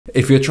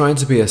If you're trying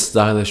to be a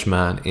stylish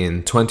man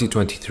in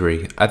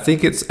 2023, I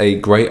think it's a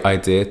great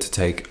idea to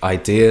take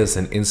ideas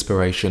and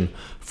inspiration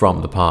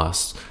from the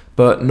past.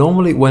 But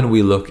normally when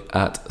we look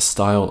at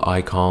style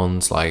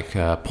icons like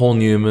Paul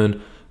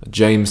Newman,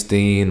 James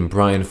Dean,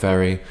 Brian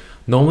Ferry,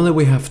 normally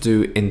we have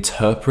to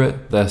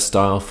interpret their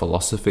style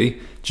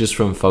philosophy just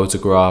from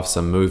photographs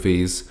and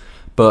movies.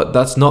 But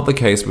that's not the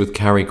case with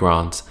Cary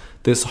Grant.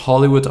 This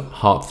Hollywood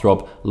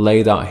heartthrob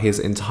laid out his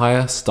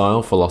entire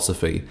style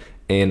philosophy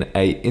in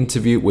an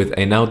interview with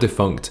a now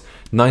defunct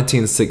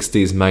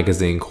 1960s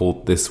magazine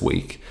called This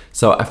Week.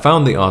 So I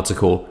found the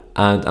article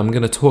and I'm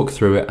going to talk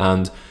through it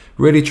and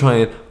really try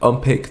and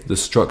unpick the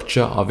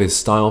structure of his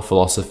style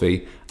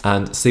philosophy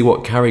and see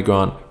what Cary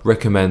Grant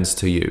recommends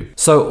to you.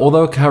 So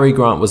although Cary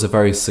Grant was a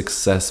very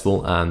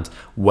successful and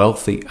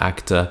wealthy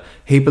actor,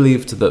 he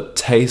believed that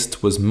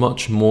taste was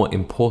much more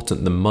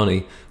important than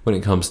money when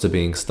it comes to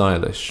being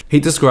stylish. He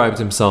described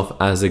himself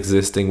as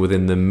existing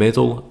within the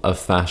middle of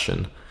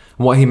fashion.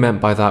 And what he meant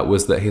by that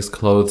was that his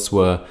clothes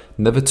were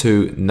never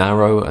too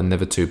narrow and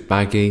never too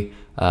baggy.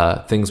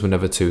 Things were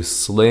never too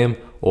slim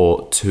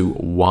or too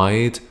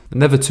wide,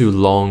 never too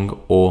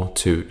long or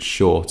too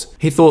short.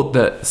 He thought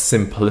that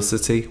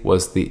simplicity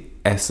was the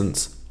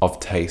essence of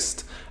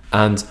taste.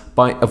 And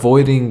by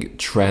avoiding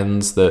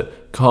trends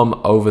that come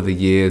over the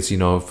years,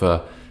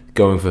 for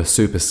going for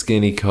super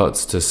skinny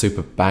cuts to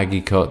super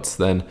baggy cuts,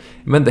 then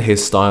it meant that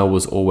his style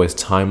was always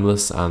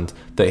timeless and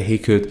that he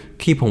could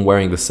keep on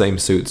wearing the same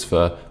suits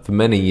for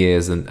many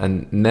years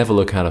and never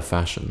look out of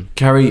fashion.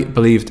 Cary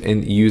believed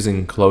in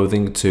using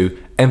clothing to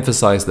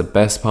emphasize the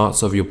best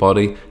parts of your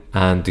body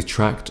and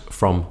detract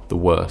from the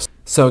worst.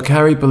 So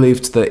Cary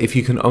believed that if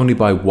you can only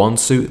buy one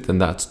suit, then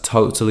that's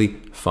totally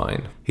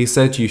fine. He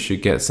said you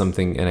should get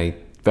something in a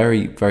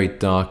very, very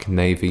dark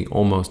navy,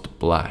 almost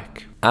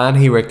black. And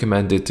he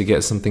recommended to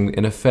get something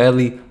in a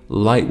fairly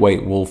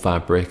lightweight wool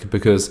fabric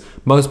because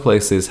most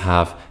places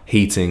have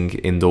heating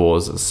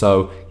indoors.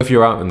 So if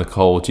you're out in the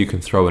cold, you can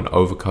throw an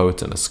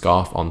overcoat and a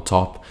scarf on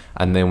top.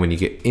 And then when you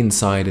get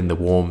inside in the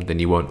warm, then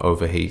you won't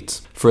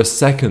overheat. For a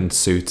second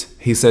suit,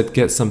 he said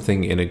get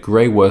something in a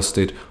grey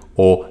worsted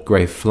or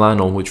grey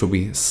flannel, which will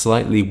be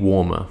slightly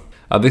warmer.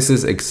 This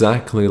is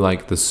exactly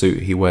like the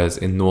suit he wears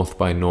in North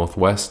by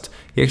Northwest.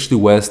 He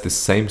actually wears this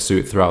same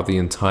suit throughout the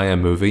entire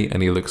movie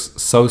and he looks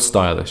so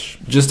stylish.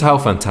 Just how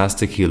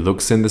fantastic he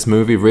looks in this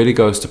movie really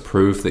goes to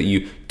prove that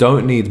you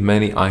don't need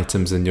many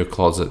items in your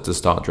closet to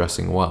start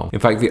dressing well. In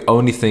fact, the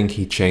only thing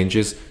he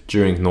changes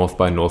during North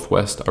by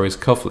Northwest are his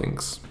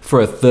cufflinks.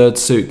 For a third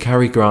suit,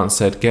 Cary Grant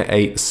said get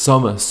a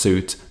summer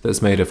suit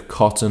that's made of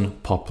cotton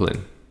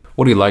poplin.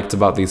 What he liked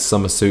about these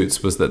summer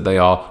suits was that they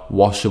are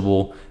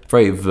washable,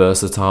 very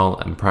versatile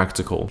and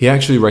practical. He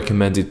actually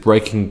recommended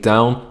breaking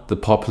down the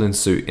poplin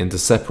suit into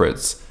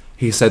separates.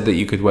 He said that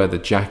you could wear the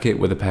jacket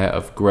with a pair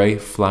of grey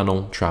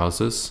flannel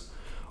trousers,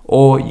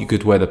 or you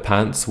could wear the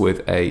pants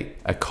with a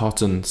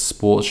cotton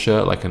sports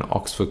shirt like an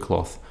Oxford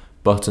cloth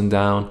button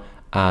down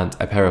and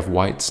a pair of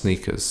white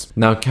sneakers.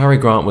 Now Cary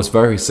Grant was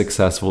very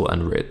successful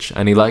and rich,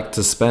 and he liked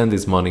to spend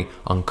his money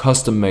on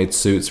custom-made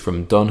suits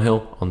from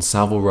Dunhill on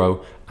Savile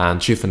Row and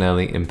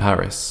Chiffonelli in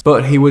Paris.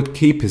 But he would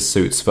keep his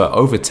suits for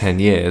over 10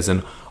 years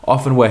and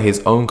often wear his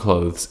own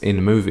clothes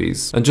in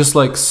movies. And just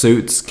like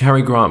suits,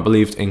 Cary Grant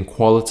believed in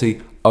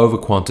quality over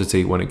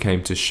quantity when it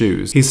came to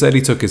shoes. He said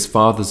he took his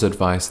father's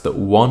advice that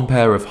one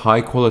pair of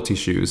high quality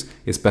shoes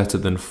is better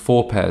than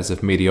 4 pairs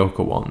of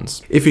mediocre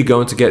ones. If you're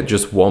going to get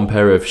just one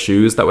pair of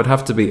shoes, that would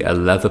have to be a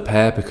leather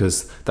pair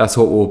because that's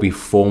what will be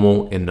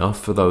formal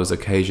enough for those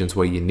occasions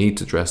where you need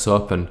to dress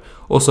up and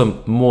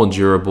also more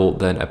durable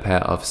than a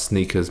pair of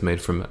sneakers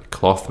made from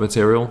cloth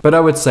material. But I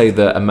would say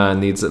that a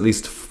man needs at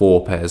least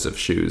 4 pairs of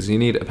shoes. You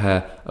need a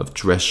pair of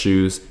dress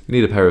shoes, you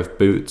need a pair of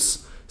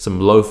boots, some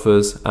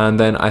loafers, and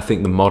then I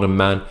think the modern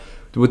man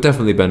would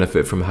definitely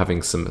benefit from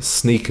having some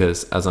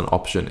sneakers as an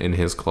option in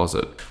his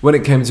closet. When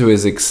it came to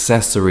his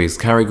accessories,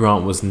 Cary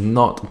Grant was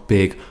not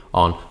big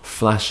on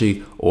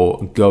flashy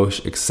or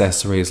gauche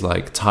accessories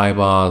like tie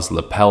bars,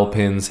 lapel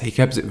pins. He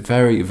kept it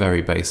very,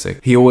 very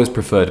basic. He always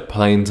preferred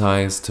plain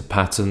ties to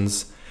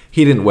patterns.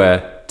 He didn't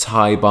wear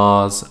tie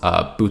bars,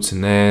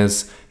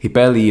 boutonnieres. He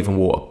barely even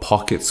wore a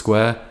pocket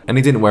square, and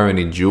he didn't wear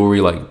any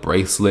jewelry like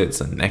bracelets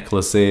and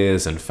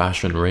necklaces and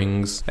fashion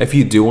rings. If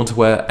you do want to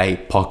wear a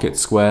pocket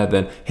square,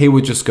 then he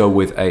would just go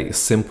with a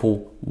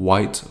simple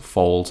white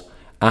fold.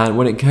 And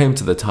when it came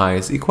to the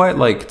ties, he quite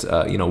liked,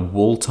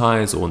 wool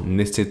ties or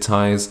knitted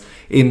ties.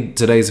 In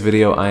today's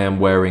video, I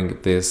am wearing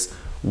this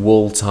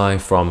wool tie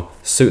from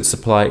Suit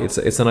Supply. It's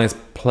a nice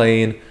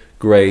plain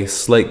grey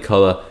slate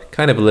color,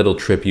 kind of a little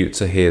tribute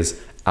to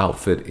his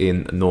outfit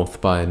in North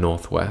by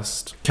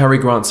Northwest. Cary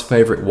Grant's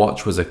favorite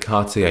watch was a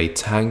Cartier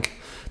Tank.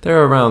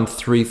 They're around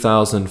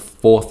 $3,000,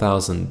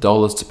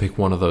 $4,000 to pick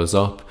one of those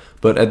up,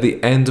 but at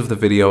the end of the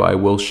video I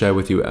will share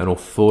with you an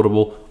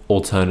affordable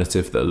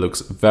alternative that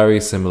looks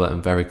very similar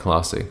and very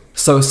classy.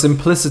 So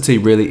simplicity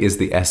really is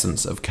the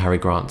essence of Cary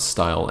Grant's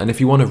style, and if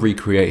you want to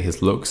recreate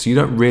his looks, you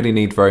don't really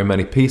need very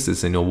many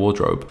pieces in your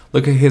wardrobe.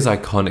 Look at his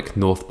iconic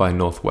North by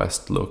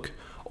Northwest look.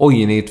 All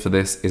you need for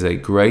this is a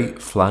grey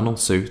flannel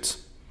suit.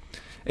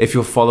 If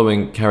you're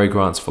following Cary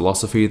Grant's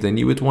philosophy, then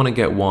you would want to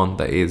get one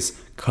that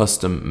is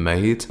custom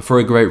made. For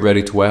a great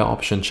ready to wear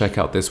option, check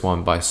out this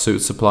one by Suit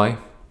Supply.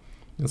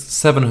 It's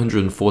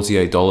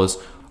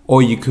 $748,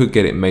 or you could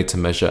get it made to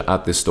measure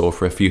at this store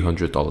for a few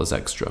 $100s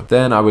extra.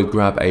 Then I would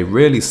grab a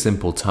really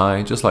simple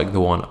tie, just like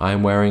the one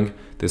I'm wearing.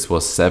 This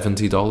was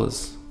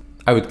 $70.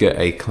 I would get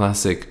a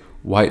classic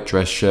white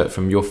dress shirt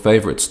from your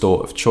favorite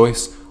store of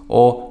choice,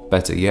 or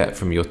better yet,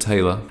 from your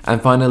tailor.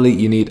 And finally,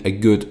 you need a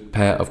good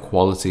pair of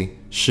quality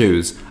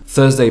shoes.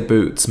 Thursday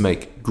Boots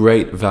make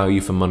great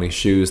value for money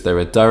shoes. They're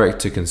a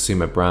direct to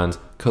consumer brand,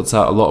 cuts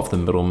out a lot of the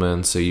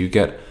middlemen, so you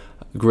get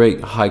a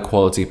great high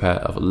quality pair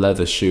of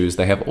leather shoes.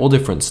 They have all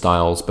different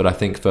styles, but I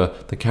think for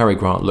the Cary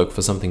Grant look,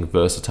 for something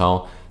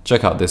versatile,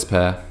 check out this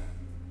pair.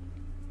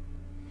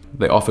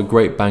 They offer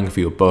great bang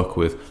for your buck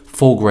with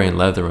full grain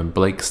leather and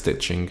Blake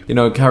stitching. You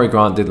know, Cary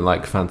Grant didn't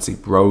like fancy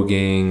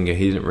broguing,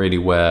 he didn't really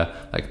wear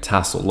like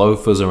tassel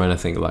loafers or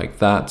anything like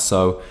that,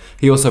 so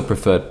he also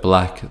preferred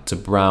black to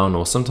brown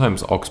or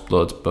sometimes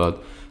oxblood,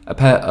 but a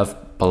pair of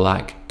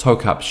black toe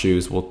cap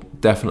shoes will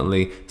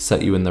definitely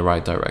set you in the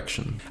right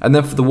direction. And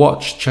then for the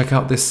watch, check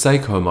out this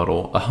Seiko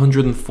model,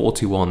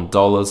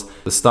 $141.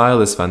 The style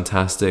is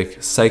fantastic.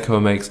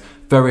 Seiko makes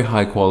very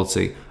high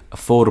quality,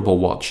 affordable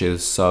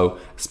watches, so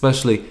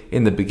especially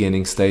in the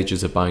beginning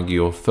stages of buying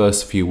your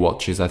first few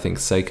watches, I think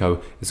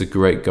Seiko is a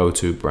great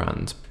go-to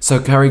brand. So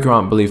Cary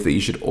Grant believed that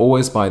you should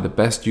always buy the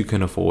best you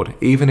can afford,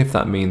 even if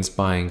that means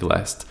buying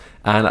less.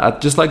 And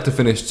I'd just like to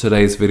finish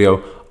today's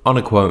video on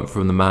a quote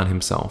from the man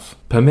himself.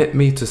 "Permit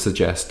me to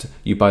suggest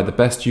you buy the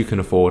best you can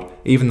afford,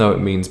 even though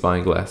it means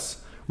buying less.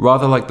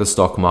 Rather like the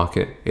stock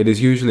market, it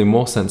is usually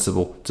more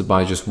sensible to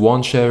buy just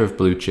one share of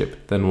blue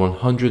chip than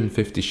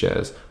 150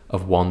 shares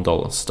of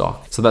 $1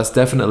 stock." So that's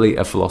definitely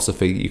a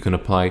philosophy you can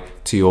apply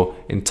to your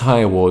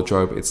entire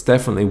wardrobe. It's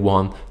definitely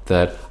one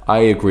that I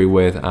agree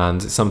with,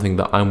 and it's something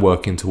that I'm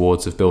working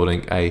towards, of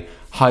building a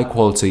high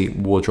quality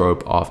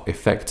wardrobe of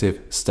effective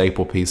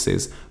staple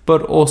pieces,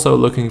 but also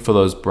looking for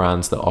those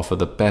brands that offer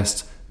the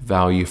best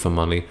value for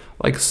money,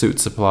 like Suit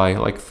Supply,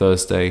 like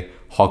Thursday,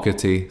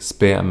 Hockerty,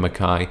 Spear and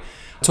Mackay.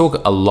 I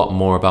talk a lot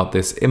more about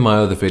this in my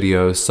other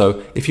videos,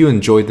 so if you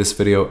enjoyed this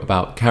video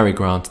about Cary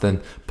Grant, then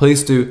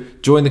please do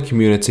join the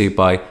community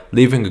by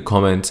leaving a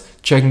comment,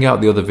 checking out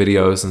the other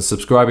videos and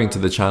subscribing to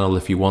the channel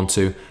if you want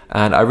to.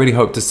 And I really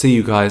hope to see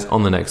you guys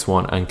on the next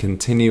one and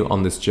continue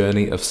on this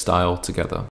journey of style together.